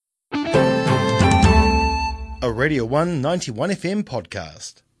a Radio 1 91 FM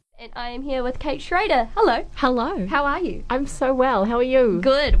podcast. And I am here with Kate Schrader. Hello. Hello. How are you? I'm so well. How are you?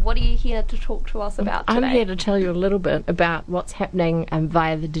 Good. What are you here to talk to us about today? I'm here to tell you a little bit about what's happening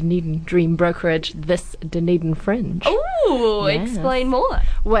via the Dunedin Dream Brokerage, this Dunedin Fringe. Ooh, Yes. Explain more.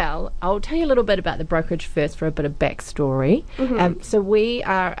 Well, I'll tell you a little bit about the brokerage first for a bit of backstory. So we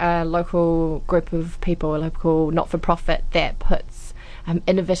are a local group of people, a local not-for-profit that puts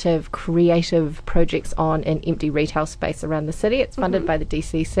innovative, creative projects on in empty retail space around the city. It's funded by the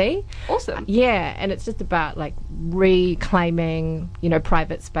DCC. Awesome. Yeah, and it's just about like reclaiming,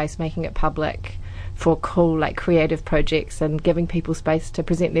 private space, making it public for cool, like creative projects and giving people space to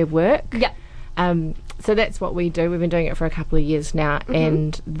present their work. Yeah. So that's what we do. We've been doing it for a couple of years now,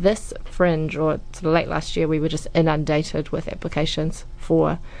 and this Fringe, or sort of late last year, we were just inundated with applications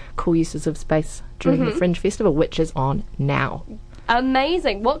for cool uses of space during the Fringe Festival, which is on now.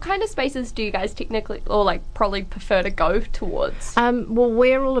 Amazing. What kind of spaces do you guys technically, or like probably prefer to go towards? Well,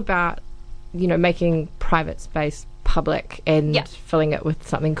 we're all about, making private space public and filling it with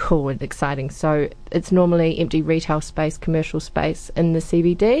something cool and exciting. So it's normally empty retail space, commercial space in the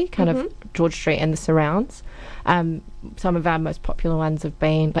CBD, kind of George Street and the surrounds. Some of our most popular ones have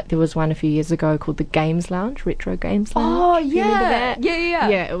been, like there was one a few years ago called the Games Lounge, Retro Games Lounge. Oh, Do you remember that? Yeah.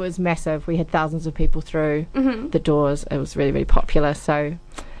 Yeah, it was massive. We had thousands of people through the doors. It was really, really popular. So,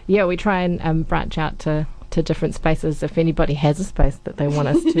 yeah, we try and branch out to different spaces. If anybody has a space that they want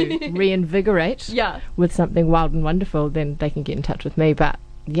us to reinvigorate with something wild and wonderful, then they can get in touch with me. But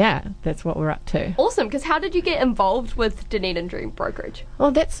yeah, that's what we're up to. Awesome. Because how did you get involved with Dunedin Dream Brokerage?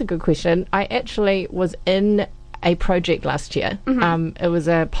 Well, that's a good question. I actually was in a project last year. It was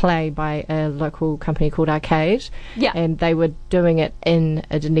a play by a local company called Arcade, and they were doing it in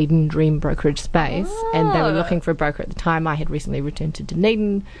a Dunedin Dream Brokerage space, and they were looking for a broker at the time. I had recently returned to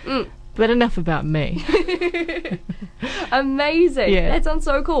Dunedin. But enough about me. Amazing. Yeah. That sounds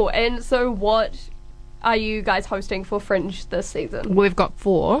so cool. And so what are you guys hosting for Fringe this season? We've got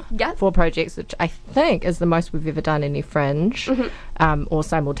four projects, which I think is the most we've ever done any Fringe, or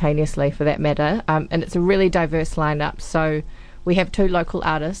simultaneously for that matter. And it's a really diverse lineup. So we have two local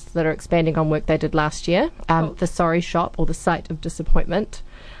artists that are expanding on work they did last year. The Sorry Shop, or the Site of Disappointment.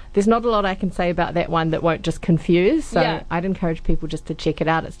 There's not a lot I can say about that one that won't just confuse, so I'd encourage people just to check it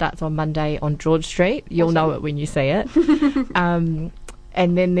out. It starts on Monday on George Street. You'll know it when you see it.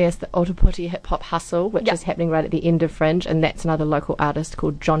 And then there's the Otapoti Hip Hop Hustle, which is happening right at the end of Fringe, and that's another local artist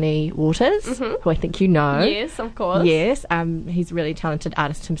called Johnny Waters, who I think you know. Yes, of course. Yes, he's a really talented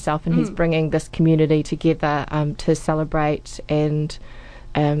artist himself, and he's bringing this community together to celebrate and,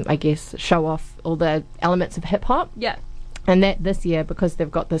 I guess, show off all the elements of hip hop. Yeah. And that this year, because they've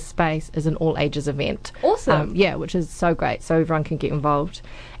got this space, is an all-ages event. Awesome. Which is so great, so everyone can get involved.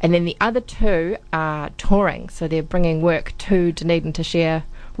 And then the other two are touring, so they're bringing work to Dunedin to share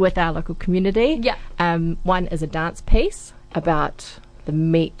with our local community. Yeah. One is a dance piece about the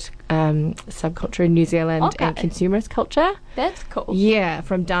meat subculture in New Zealand and consumerist culture. That's cool. Yeah,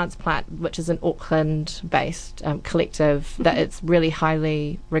 from Dance Plant, which is an Auckland-based collective that it's really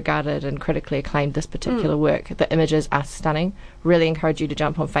highly regarded and critically acclaimed, this particular work. The images are stunning. Really encourage you to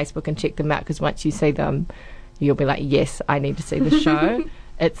jump on Facebook and check them out, because once you see them, you'll be like, yes, I need to see the show.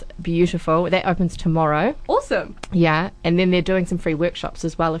 It's beautiful. That opens tomorrow. Awesome. Yeah, and then they're doing some free workshops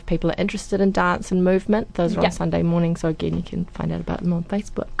as well if people are interested in dance and movement. Those are on Sunday morning, so again, you can find out about them on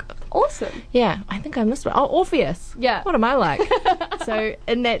Facebook. Awesome. Yeah, I think I missed one. Oh, Orpheus. Yeah. What am I like? So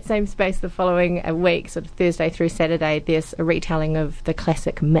in that same space the following week, sort of Thursday through Saturday, there's a retelling of the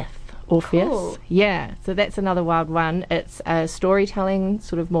classic myth, Orpheus. Cool. Yeah, so that's another wild one. It's a storytelling,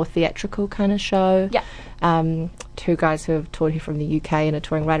 sort of more theatrical kind of show. Yeah. Two guys who have toured here from the UK and are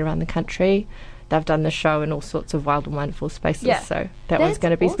touring right around the country. They've done the show in all sorts of wild and wonderful spaces, so that one's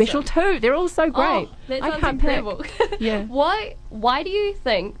going to be special too. They're all so great. Oh, that I sounds can't incredible. Yeah. Why do you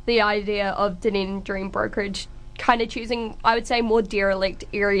think the idea of Dunedin Dream Brokerage kind of choosing, I would say, more derelict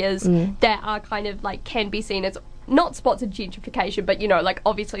areas that are kind of like can be seen as not spots of gentrification, but like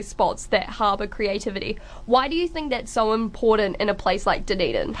obviously spots that harbour creativity. Why do you think that's so important in a place like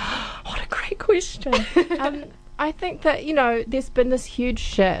Dunedin? What a great question. I think that, there's been this huge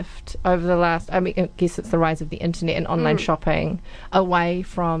shift over the last, I guess it's the rise of the internet and online shopping away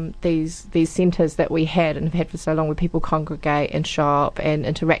from these centres that we had and have had for so long, where people congregate and shop and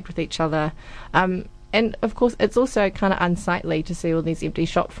interact with each other. And of course, it's also kind of unsightly to see all these empty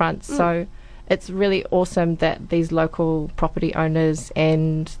shop fronts. So it's really awesome that these local property owners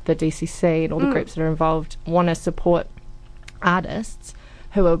and the DCC and all the groups that are involved want to support artists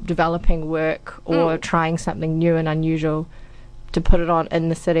who are developing work or trying something new and unusual to put it on in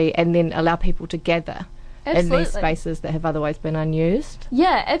the city, and then allow people to gather in these spaces that have otherwise been unused.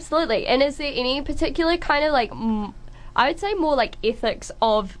 Yeah, absolutely. And is there any particular kind of like, I would say more like ethics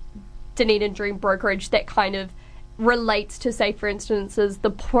of Dunedin Dream Brokerage that kind of relates to, say, for instance, the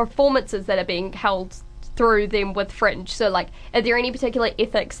performances that are being held through them with Fringe? So, like, are there any particular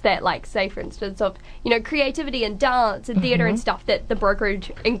ethics that, like, say, for instance, of, creativity and dance and theatre and stuff that the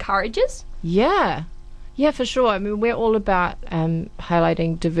brokerage encourages? Yeah, for sure. I mean, we're all about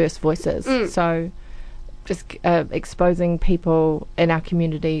highlighting diverse voices. So just exposing people in our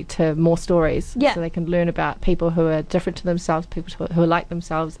community to more stories so they can learn about people who are different to themselves, people who are like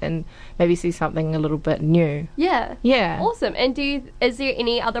themselves, and maybe see something a little bit new. Yeah. Awesome. And is there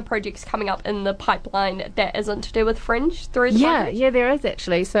any other projects coming up in the pipeline that isn't to do with Fringe through the brokerage? Yeah, there is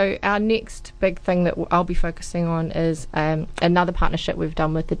actually. So our next big thing that I'll be focusing on is another partnership we've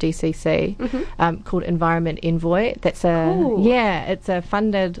done with the DCC called Environment Envoy. That's it's a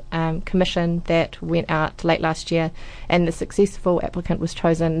funded commission that went out late last year, and the successful applicant was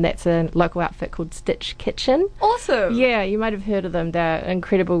chosen. That's a local outfit called Stitch Kitchen. Awesome. Yeah, you might have heard of them. They're an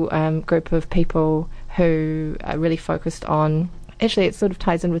incredible group of people who are really focused on, actually it sort of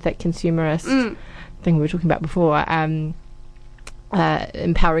ties in with that consumerist thing we were talking about before,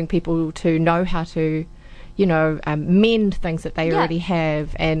 empowering people to know how to mend things that they already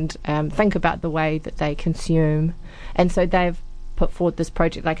have, and think about the way that they consume. And so they've put forward this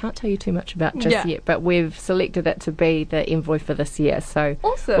project I can't tell you too much about just yet, but we've selected it to be the envoy for this year. So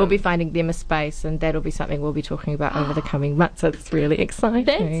we'll be finding them a space, and that'll be something we'll be talking about over the coming months. It's really exciting.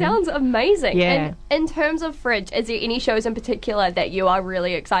 That sounds amazing. Yeah. And in terms of Fringe, is there any shows in particular that you are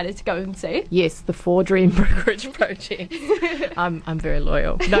really excited to go and see? Yes, the 4 Dream Brokerage projects. I'm very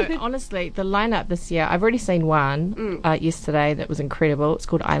loyal. No, honestly, the lineup this year, I've already seen one yesterday that was incredible. It's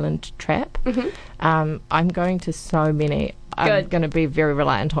called Island Trap. I'm going to so many. I'm going to be very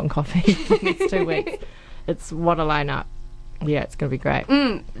reliant on coffee for the next 2 weeks. It's what a lineup. Yeah, it's going to be great.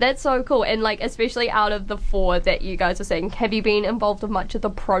 That's so cool. And, like, especially out of the 4 that you guys are seeing, have you been involved in much of the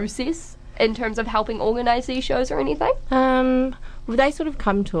process in terms of helping organise these shows or anything? They sort of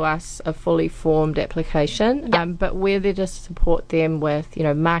come to us a fully formed application, but we're there to support them with,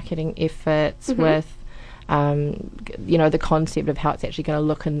 marketing efforts, with the concept of how it's actually going to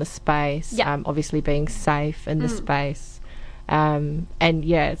look in the space, obviously being safe in the space. So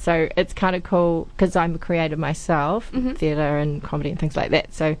it's kind of cool because I'm a creator myself, theatre and comedy and things like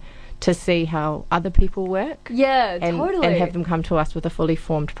that. So to see how other people work, totally, and have them come to us with a fully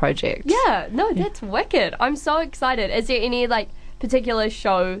formed project. Yeah, no, that's wicked. I'm so excited. Is there any particular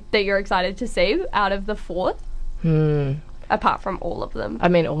show that you're excited to see out of the 4? Apart from all of them. I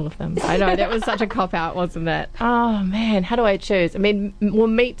mean, all of them. I know, that was such a cop-out, wasn't it? Oh, man, how do I choose? I mean,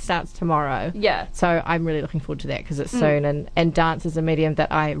 Meet starts tomorrow. Yeah. So I'm really looking forward to that because it's soon. And dance is a medium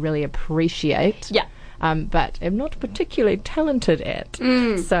that I really appreciate. Yeah. But am not particularly talented at.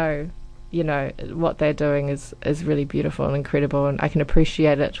 So, what they're doing is really beautiful and incredible, and I can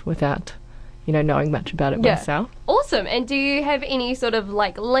appreciate it without knowing much about it myself. Awesome. And do you have any sort of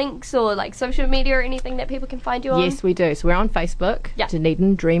links or social media or anything that people can find you on? Yes, we do. So we're on Facebook,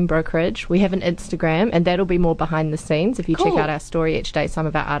 Dunedin Dream Brokerage. We have an Instagram, and that'll be more behind the scenes. If you check out our story each day, some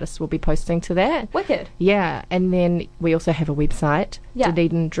of our artists will be posting to that. Wicked. Yeah, and then we also have a website,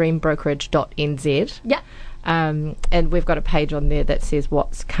 dunedindreambrokerage.nz. Yeah. And we've got a page on there that says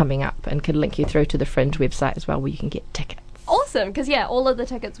what's coming up and can link you through to the Fringe website as well, where you can get tickets. Awesome, because all of the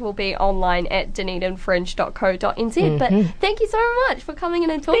tickets will be online at dunedinfringe.co.nz. But thank you so much for coming in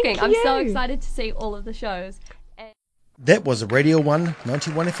and talking. I'm so excited to see all of the shows. That was a Radio 1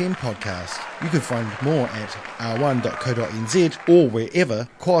 91 FM podcast. You can find more at r1.co.nz or wherever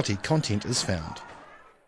quality content is found.